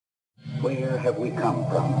Where have we come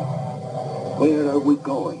from? Where are we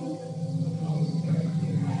going?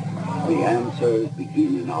 The answers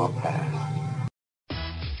begin in our past.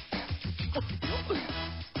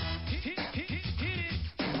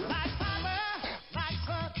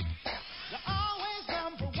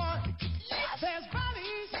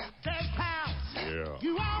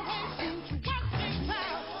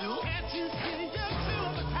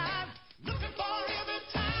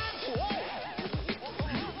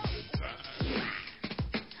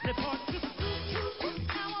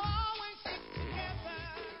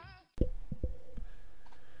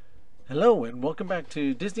 Hello and welcome back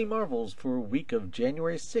to Disney Marvels for a week of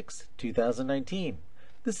January 6th, 2019.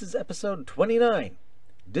 This is episode 29.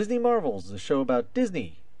 Disney Marvels, the show about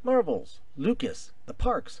Disney, Marvels, Lucas, the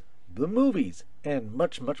parks, the movies, and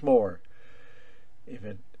much, much more. If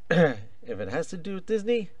it has to do with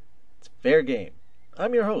Disney, it's fair game.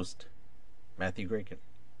 I'm your host, Matthew Grayken.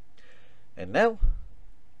 And now,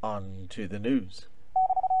 on to the news.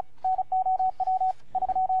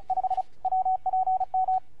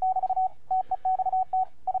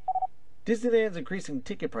 Disneyland's increasing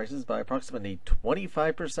ticket prices by approximately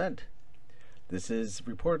 25%. This is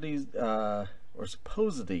reportedly, or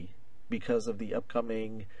supposedly, because of the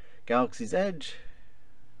upcoming Galaxy's Edge.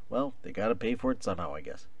 Well, they gotta pay for it somehow, I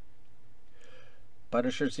guess.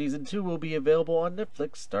 Punisher Season 2 will be available on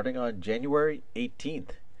Netflix starting on January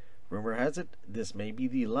 18th. Rumor has it, this may be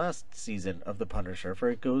the last season of The Punisher,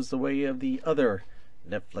 for it goes the way of the other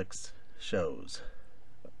Netflix shows.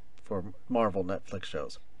 For Marvel Netflix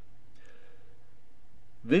shows.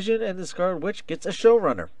 Vision and the Scarlet Witch gets a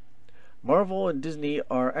showrunner. Marvel and Disney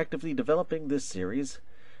are actively developing this series,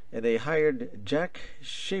 and they hired Jack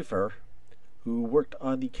Schaefer, who worked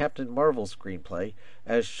on the Captain Marvel screenplay,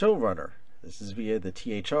 as showrunner. This is via the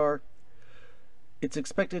THR. It's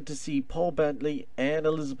expected to see Paul Bettany and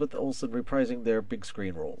Elizabeth Olsen reprising their big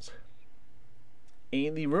screen roles.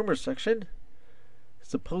 In the rumors section,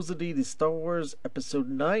 supposedly the Star Wars Episode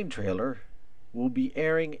 9 trailer will be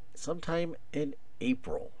airing sometime in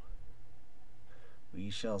April.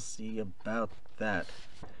 We shall see about that.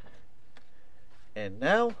 And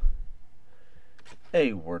now,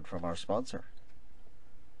 a word from our sponsor.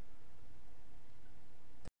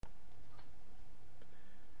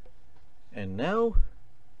 And now,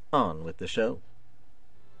 on with the show.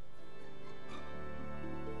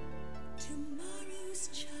 Tomorrow's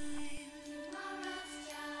child,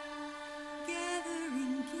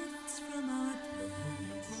 gathering gifts from our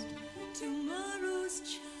past. Tomorrow's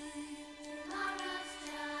child,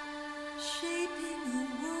 shaping a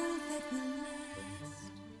world that will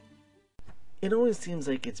last. It always seems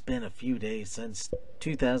like it's been a few days since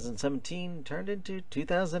 2017 turned into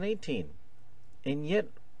 2018. And yet,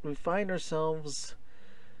 we find ourselves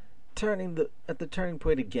at the turning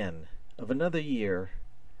point again of another year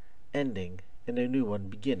ending and a new one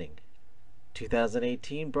beginning.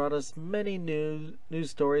 2018 brought us many news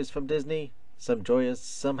stories from Disney, some joyous,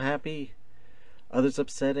 some happy, others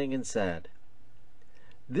upsetting and sad.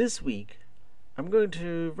 This week, I'm going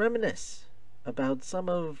to reminisce about some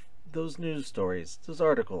of those news stories, those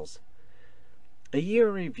articles. A year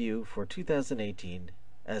in review for 2018,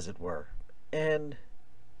 as it were, and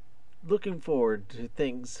looking forward to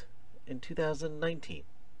things in 2019.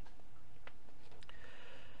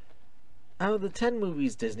 Out of the 10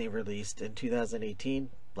 movies Disney released in 2018,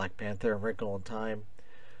 Black Panther, A Wrinkle in Time,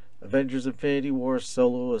 Avengers Infinity War,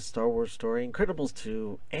 Solo, A Star Wars Story, Incredibles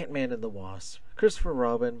 2, Ant-Man and the Wasp, Christopher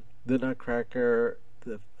Robin, The Nutcracker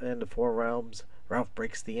and the Four Realms, Ralph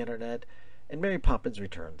Breaks the Internet, and Mary Poppins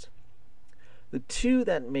Returns. The two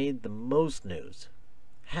that made the most news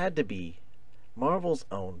had to be Marvel's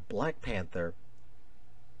own Black Panther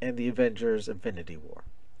and the Avengers Infinity War.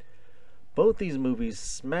 Both these movies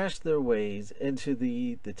smashed their ways into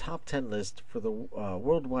the top 10 list for the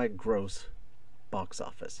worldwide gross box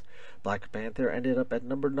office. Black Panther ended up at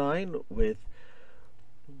number 9 with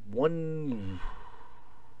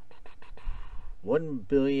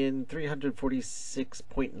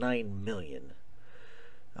 $1,346.9 million,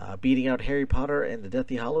 beating out Harry Potter and the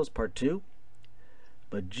Deathly Hallows Part 2,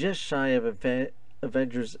 but just shy of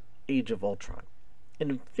Avengers Age of Ultron.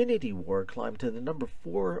 Infinity War climbed to the number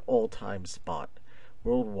 4 all-time spot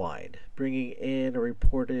worldwide, bringing in a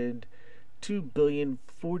reported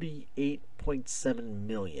 $2,048.7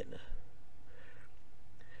 million,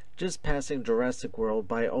 just passing Jurassic World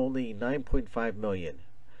by only 9.5 million,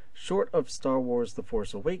 short of Star Wars The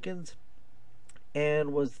Force Awakens,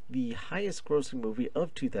 and was the highest grossing movie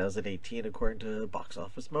of 2018 according to Box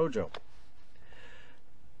Office Mojo.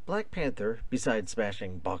 Black Panther, besides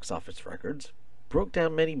smashing box office records, broke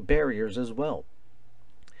down many barriers as well.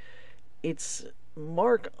 Its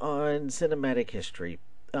mark on cinematic history,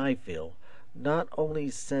 I feel, not only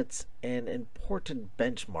sets an important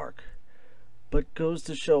benchmark, but goes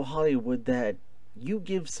to show Hollywood that you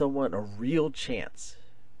give someone a real chance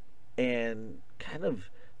and kind of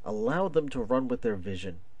allow them to run with their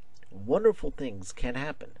vision, wonderful things can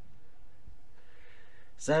happen.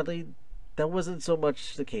 Sadly, that wasn't so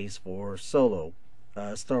much the case for Solo,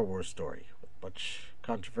 a Star Wars story. With much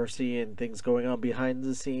controversy and things going on behind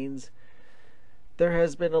the scenes, there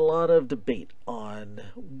has been a lot of debate on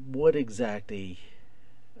what exactly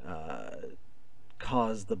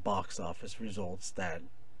caused the box office results that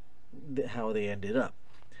how they ended up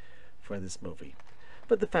for this movie.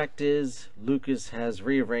 But the fact is, Lucas has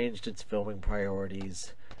rearranged its filming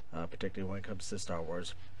priorities, particularly when it comes to Star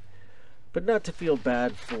Wars. But not to feel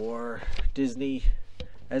bad for Disney,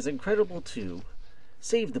 as Incredible 2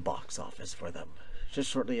 saved the box office for them just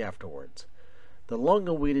shortly afterwards. The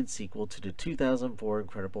long-awaited sequel to the 2004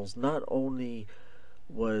 Incredibles not only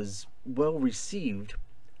was well received,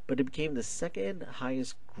 but it became the second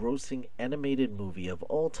highest grossing animated movie of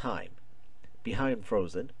all time, behind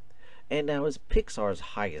Frozen, and now is Pixar's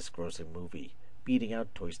highest grossing movie, beating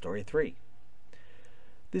out Toy Story 3.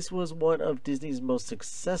 This was one of Disney's most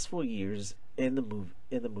successful years in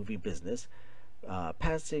the movie business,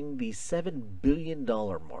 passing the $7 billion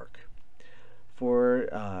mark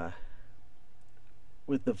for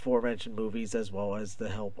with the aforementioned movies, as well as the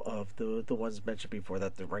help of the ones mentioned before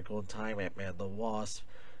that, The Wrinkle in Time, Ant-Man the Wasp,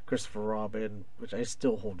 Christopher Robin, which I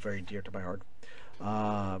still hold very dear to my heart,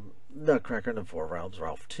 Nutcracker in the Four Realms,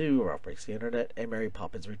 Ralph 2, Ralph Breaks the Internet, and Mary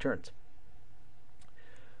Poppins Returns.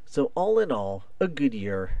 So all in all, a good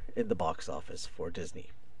year in the box office for Disney.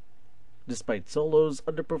 Despite Solo's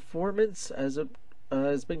underperformance, as it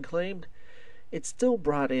has been claimed, it still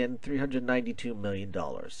brought in $392 million.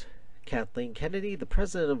 Kathleen Kennedy, the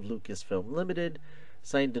president of Lucasfilm Limited,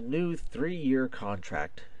 signed a new 3-year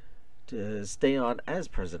contract to stay on as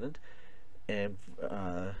president and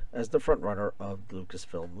as the frontrunner of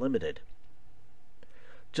Lucasfilm Limited.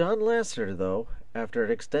 John Lasseter, though, after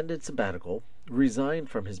an extended sabbatical, resigned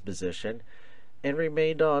from his position and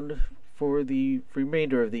remained on for the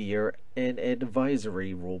remainder of the year in an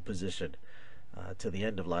advisory role position to the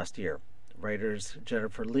end of last year. Writers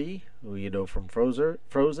Jennifer Lee, who you know from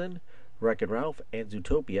Frozen, Wreck-It Ralph, and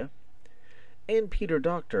Zootopia, and Peter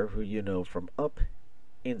Docter, who you know from Up,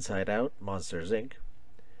 Inside Out, Monsters, Inc.,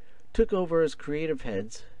 took over as creative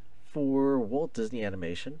heads for Walt Disney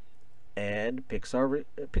Animation and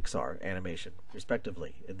Pixar Animation,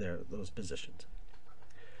 respectively, in those positions.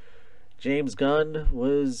 James Gunn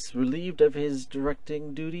was relieved of his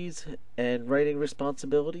directing duties and writing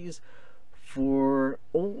responsibilities for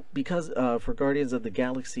Guardians of the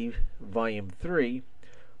Galaxy Volume 3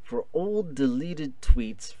 for old deleted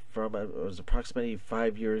tweets from it was approximately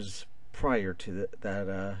 5 years prior to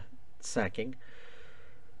that sacking.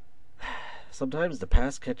 Sometimes the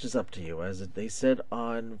past catches up to you. As they said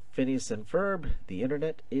on Phineas and Ferb, the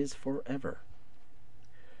internet is forever.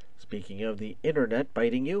 Speaking of the internet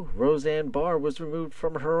biting you, Roseanne Barr was removed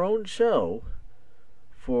from her own show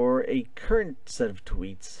for a current set of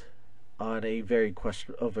tweets on a very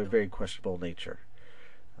questionable nature.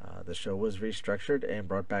 The show was restructured and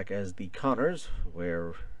brought back as The Connors,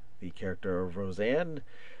 where the character of Roseanne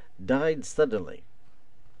died suddenly,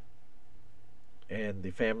 and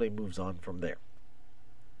the family moves on from there.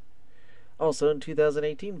 Also in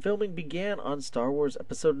 2018, filming began on Star Wars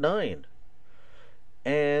Episode 9,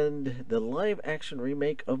 and the live-action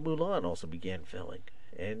remake of Mulan also began filming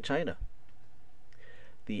in China.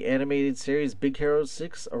 The animated series Big Hero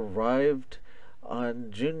 6 arrived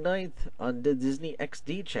on June 9th on the Disney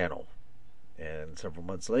XD channel, and several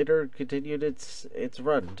months later continued its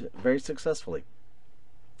run very successfully.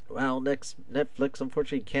 While Netflix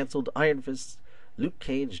unfortunately canceled Iron Fist, Luke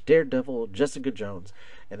Cage, Daredevil, Jessica Jones,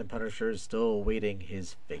 and the Punisher is still awaiting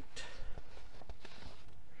his fate.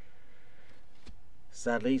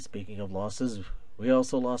 Sadly, speaking of losses, we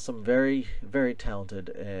also lost some very, very talented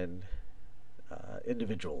and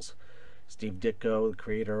individuals. Steve Ditko, the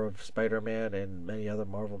creator of Spider-Man and many other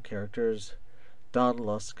Marvel characters. Don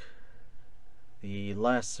Lusk, the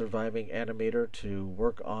last surviving animator to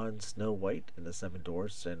work on Snow White and the Seven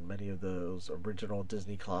Dwarfs and many of those original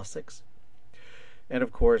Disney classics. And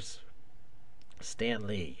of course, Stan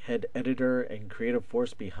Lee, head editor and creative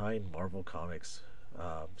force behind Marvel Comics.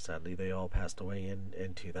 Sadly, they all passed away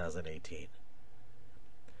in 2018.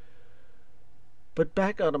 But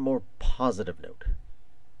back on a more positive note.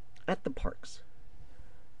 At the parks,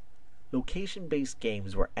 location-based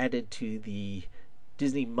games were added to the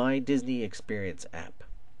Disney My Disney Experience app.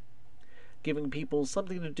 giving people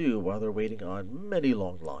something to do while they're waiting on many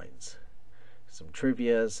long lines. Some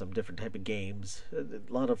trivia, some different type of games,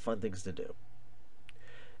 a lot of fun things to do.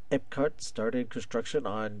 Epcot started construction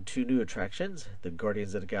on 2 new attractions, the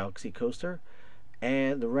Guardians of the Galaxy coaster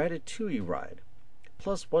and the Ratatouille ride,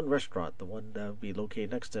 plus 1 restaurant, the one that will be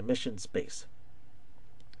located next to Mission Space.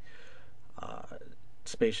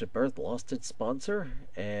 Spaceship Earth lost its sponsor,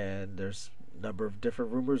 and there's a number of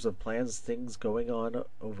different rumors of plans, things going on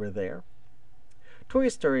over there. Toy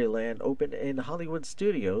Story Land opened in Hollywood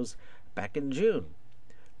Studios back in June,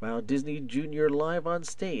 while Disney Junior Live on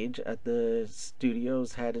Stage at the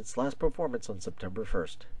studios had its last performance on September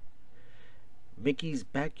 1st. Mickey's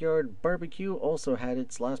Backyard Barbecue also had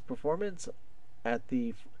its last performance at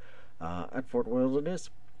Fort Wilderness.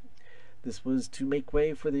 This was to make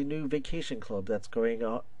way for the new vacation club that's going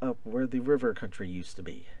up where the river country used to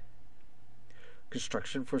be.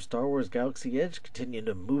 Construction for Star Wars Galaxy Edge continued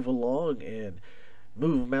to move along and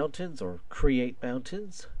move mountains or create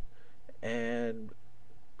mountains and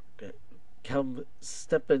come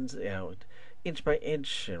inch by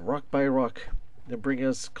inch and rock by rock to bring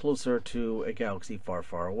us closer to a galaxy far,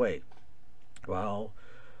 far away. While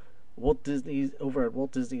Walt Disney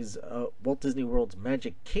World's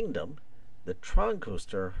Magic Kingdom, the Tron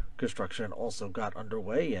coaster construction also got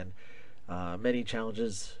underway, and many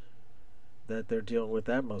challenges that they're dealing with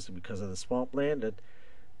that, mostly because of the swampland, and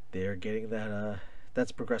they're getting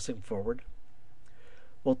that's progressing forward.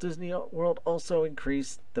 Walt Disney World also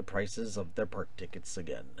increased the prices of their park tickets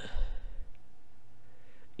again.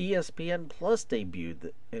 ESPN Plus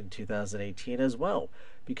debuted in 2018 as well,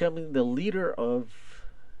 becoming the leader of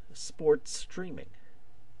sports streaming.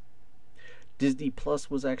 Disney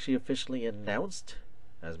Plus was actually officially announced,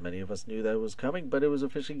 as many of us knew that was coming, but it was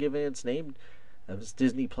officially given its name as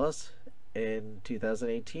Disney Plus in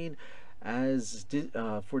 2018 as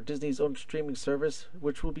for Disney's own streaming service,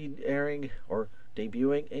 which will be airing or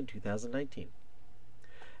debuting in 2019.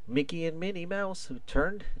 Mickey and Minnie Mouse have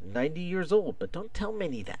turned 90 years old, but don't tell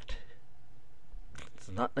Minnie that.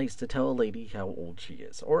 It's not nice to tell a lady how old she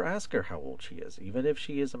is, or ask her how old she is, even if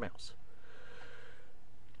she is a mouse.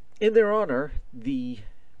 In their honor, the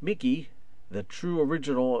Mickey, the True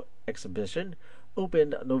Original exhibition,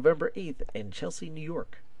 opened November 8th in Chelsea, New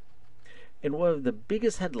York. And one of the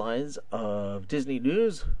biggest headlines of Disney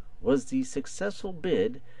news was the successful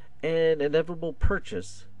bid and inevitable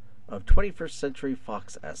purchase of 21st Century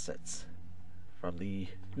Fox assets from the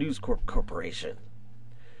News Corp Corporation.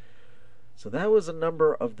 So that was a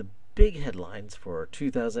number of the big headlines for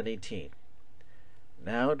 2018.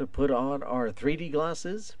 Now to put on our 3D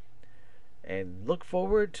glasses and look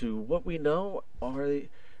forward to what we know are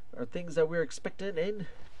things that we're expecting in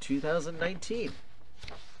 2019.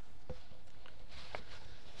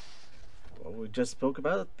 Well, we just spoke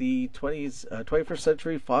about the 21st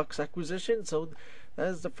Century Fox acquisition, so that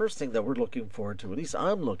is the first thing that we're looking forward to, at least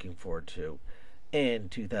I'm looking forward to, in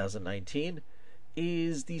 2019,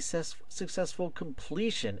 is the successful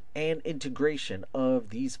completion and integration of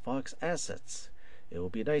these Fox assets. It will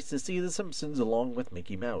be nice to see The Simpsons along with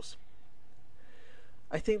Mickey Mouse.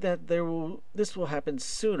 I think that this will happen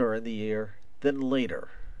sooner in the year than later,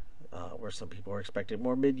 where some people are expecting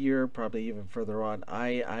more mid-year, probably even further on.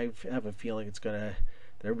 I have a feeling they're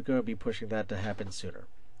going to be pushing that to happen sooner.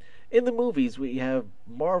 In the movies, we have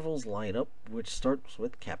Marvel's lineup, which starts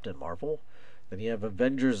with Captain Marvel. Then you have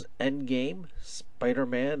Avengers Endgame,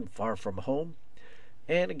 Spider-Man Far From Home,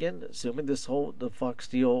 and again, assuming the Fox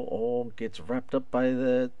deal all gets wrapped up by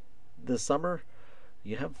the summer,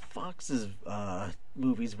 you have Fox's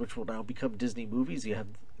movies, which will now become Disney movies. You have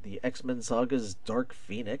the X-Men Saga's Dark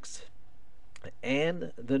Phoenix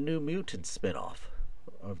and the New Mutants spin-off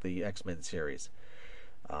of the X-Men series.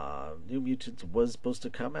 New Mutants was supposed to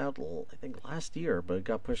come out, I think, last year, but it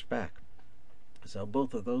got pushed back. So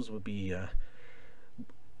both of those would be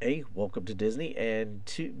A, welcome to Disney, and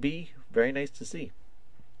B, very nice to see.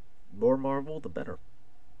 More Marvel, the better.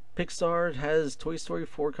 Pixar has Toy Story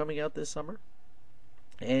 4 coming out this summer,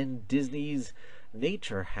 and Disney's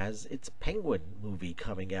Nature has its Penguin movie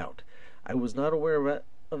coming out. I was not aware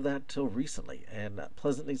of that till recently, and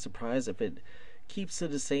pleasantly surprised. If it keeps to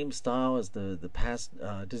the same style as the past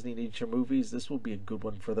Disney Nature movies, this will be a good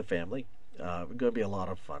one for the family. It's going to be a lot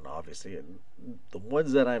of fun, obviously. And the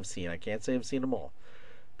ones that I've seen, I can't say I've seen them all,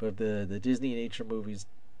 but the Disney Nature movies,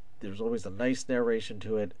 there's always a nice narration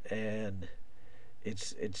to it, and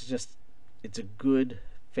it's a good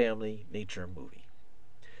family nature movie.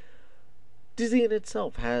 Disney in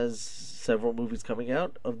itself has several movies coming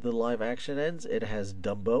out of the live action ends. It has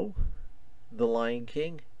Dumbo, The Lion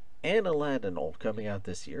King, and Aladdin all coming out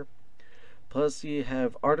this year. Plus, you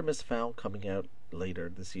have Artemis Fowl coming out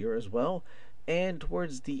later this year as well. And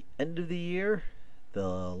towards the end of the year, the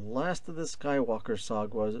last of the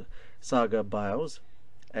Skywalker saga bios,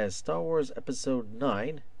 as Star Wars Episode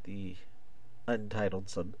 9, the untitled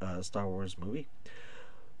Star Wars movie,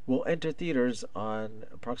 will enter theaters on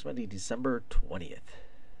approximately December 20th.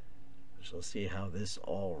 We shall see how this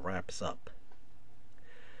all wraps up.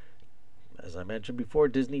 As I mentioned before,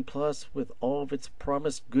 Disney Plus, with all of its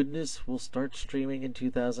promised goodness, will start streaming in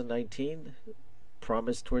 2019.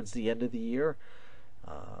 Promised towards the end of the year.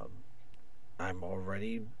 I'm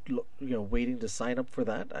already, waiting to sign up for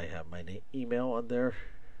that. I have my email on their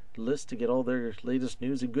list to get all their latest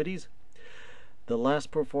news and goodies. The last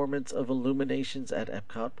performance of Illuminations at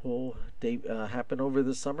Epcot will happen over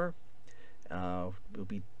the summer. Will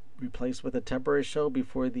be replaced with a temporary show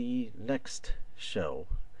before the next show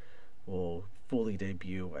will fully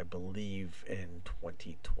debut, I believe, in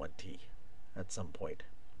 2020 at some point.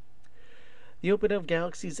 The opening of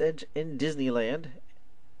Galaxy's Edge in Disneyland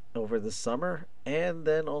over the summer, and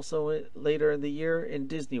then also later in the year in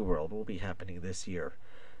Disney World will be happening this year,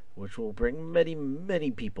 which will bring many,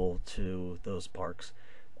 many people to those parks.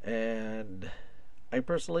 And I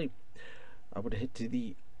personally, I would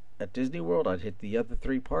at Disney World, I'd hit the other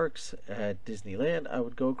 3 parks. At Disneyland, I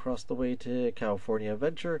would go across the way to California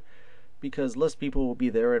Adventure, because less people will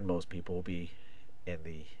be there and most people will be in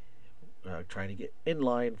the trying to get in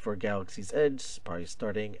line for Galaxy's Edge, probably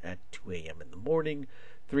starting at 2 a.m. in the morning,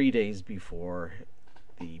 3 days before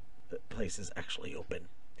the places actually open.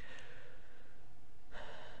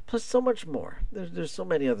 Plus so much more. There's so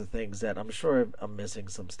many other things that I'm sure I'm missing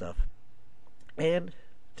some stuff. And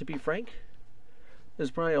to be frank,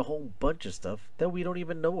 there's probably a whole bunch of stuff that we don't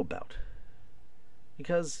even know about.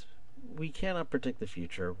 Because we cannot predict the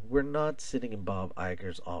future. We're not sitting in Bob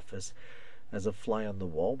Iger's office as a fly on the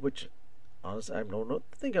wall, which honestly I don't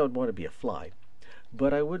think I would want to be a fly.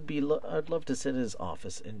 But I'd love to sit in his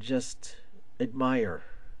office and just admire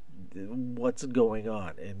what's going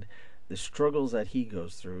on and the struggles that he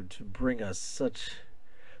goes through to bring us such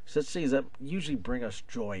things that usually bring us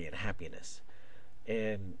joy and happiness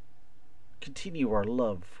and continue our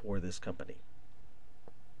love for this company.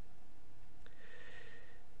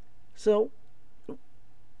 So,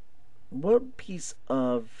 what piece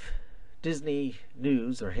of Disney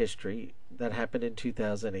news or history that happened in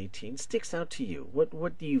 2018 sticks out to you?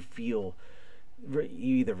 What do you feel you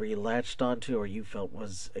either relatched onto or you felt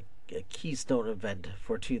was a keystone event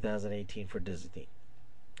for 2018 for Disney?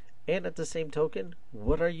 And at the same token,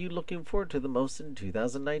 what are you looking forward to the most in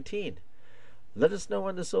 2019? Let us know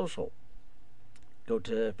on the social. Go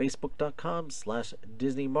to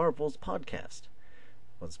facebook.com/Disney Marvels Podcast.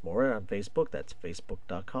 Once more, on Facebook, that's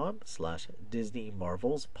facebook.com/Disney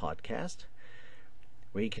Marvels Podcast,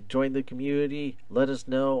 where you can join the community. Let us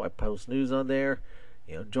know. I post news on there.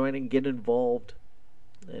 Join and get involved,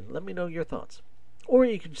 and let me know your thoughts. Or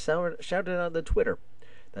you can shout it on the Twitter.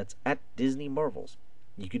 That's at Disney Marvels.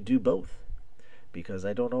 You could do both, because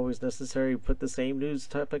I don't always necessarily put the same news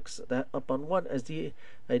topics that up on one as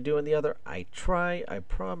I do on the other. I try. I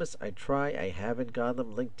promise. I try. I haven't got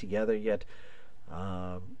them linked together yet.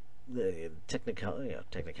 The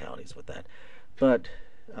technicalities with that, but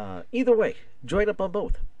either way, join up on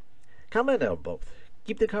both, comment on both,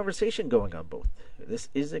 keep the conversation going on both. This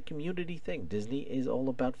is a community thing. Disney is all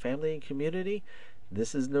about family and community.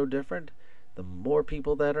 This is no different. The more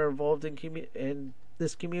people that are involved in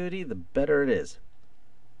this community, the better it is.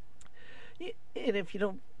 And if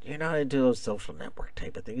you're not into those social network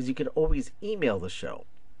type of things, you can always email the show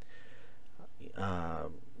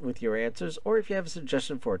with your answers, or if you have a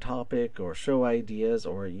suggestion for a topic or show ideas,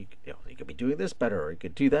 or you could be doing this better, or you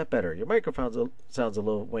could do that better. Your microphone sounds a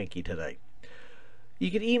little wanky today. You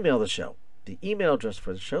can email the show. The email address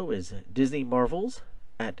for the show is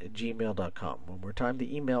disneymarvels@gmail.com. One more time,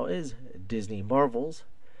 the email is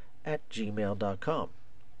disneymarvels@gmail.com.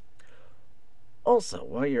 Also,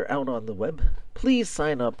 while you're out on the web, please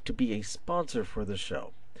sign up to be a sponsor for the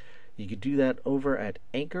show. You can do that over at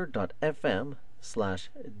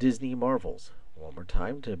anchor.fm/Disney Marvels. One more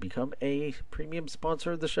time, to become a premium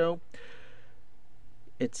sponsor of the show,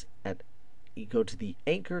 you go to the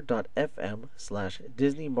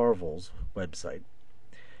anchor.fm/Disney Marvels website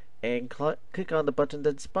and click on the button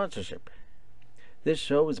that's sponsorship. This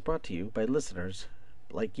show is brought to you by listeners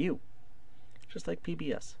like you, just like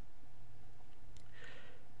PBS.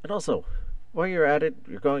 And also, while you're at it,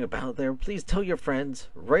 you're going about there, please tell your friends,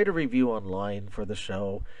 write a review online for the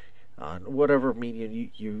show on whatever medium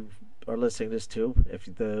you are listening this to. If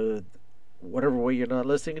whatever way you're not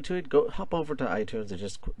listening to it, hop over to iTunes and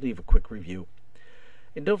just leave a quick review.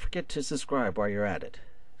 And don't forget to subscribe while you're at it.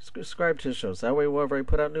 Subscribe to the show, so that way whenever I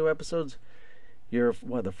put out new episodes, you're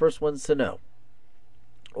one of the first ones to know.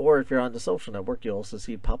 Or if you're on the social network, you'll also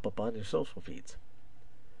see it pop up on your social feeds.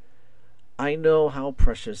 I know how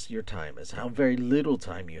precious your time is, how very little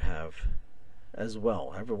time you have as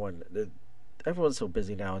well. Everyone's so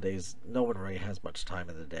busy nowadays, no one really has much time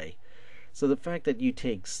in the day. So the fact that you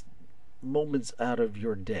take moments out of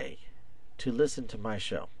your day to listen to my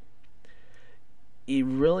show, it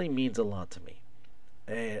really means a lot to me.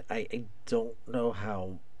 And I don't know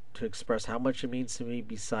how to express how much it means to me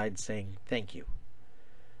besides saying thank you.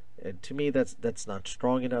 And to me, that's not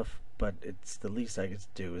strong enough, but it's the least I can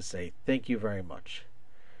do is say thank you very much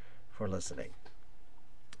for listening.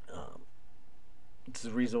 It's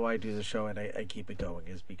the reason why I do the show and I keep it going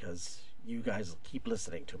is because you guys keep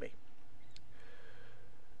listening to me.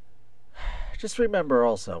 Just remember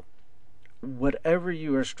also, whatever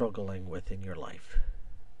you are struggling with in your life,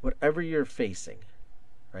 whatever you're facing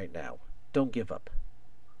right now, don't give up.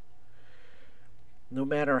 No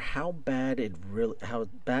matter how bad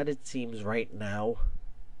it seems right now,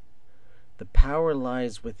 the power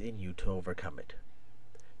lies within you to overcome it.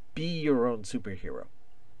 Be your own superhero.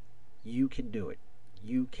 You can do it.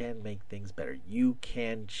 You can make things better. You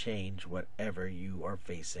can change whatever you are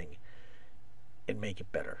facing and make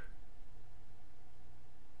it better.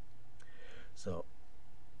 So,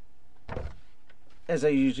 as I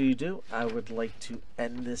usually do, I would like to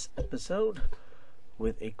end this episode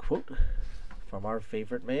with a quote from our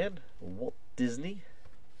favorite man, Walt Disney.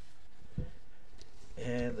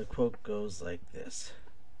 And the quote goes like this.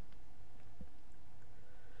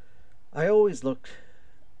 I always like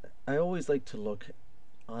to look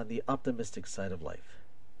on the optimistic side of life,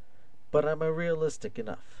 but I'm realistic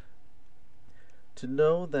enough to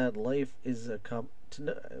know that life is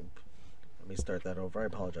let me start that over. I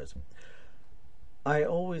apologize. I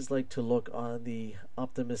always like to look on the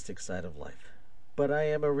optimistic side of life, but I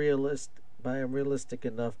am realistic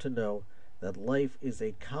enough to know that life is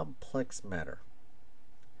a complex matter.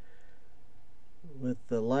 With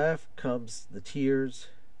the laugh comes the tears.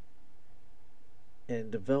 In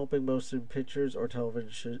developing motion pictures or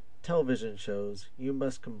television shows, you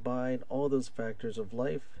must combine all those factors of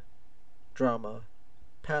life, drama,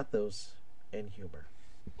 pathos, and humor.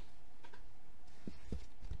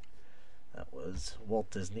 That was Walt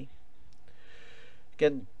Disney.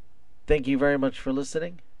 Again, thank you very much for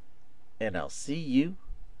listening, and I'll see you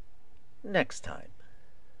next time.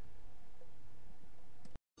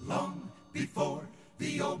 Long before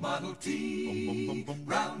the old Model T,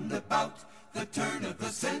 round about the turn of the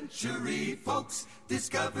century, folks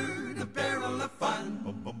discovered a barrel of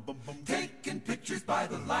fun, taking pictures by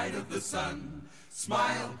the light of the sun.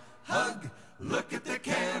 Smile, hug, look at the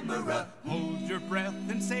camera, Hold your breath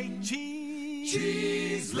and say cheese.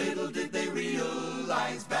 cheese. Little did they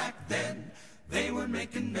realize back then they were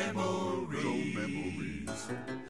making memories.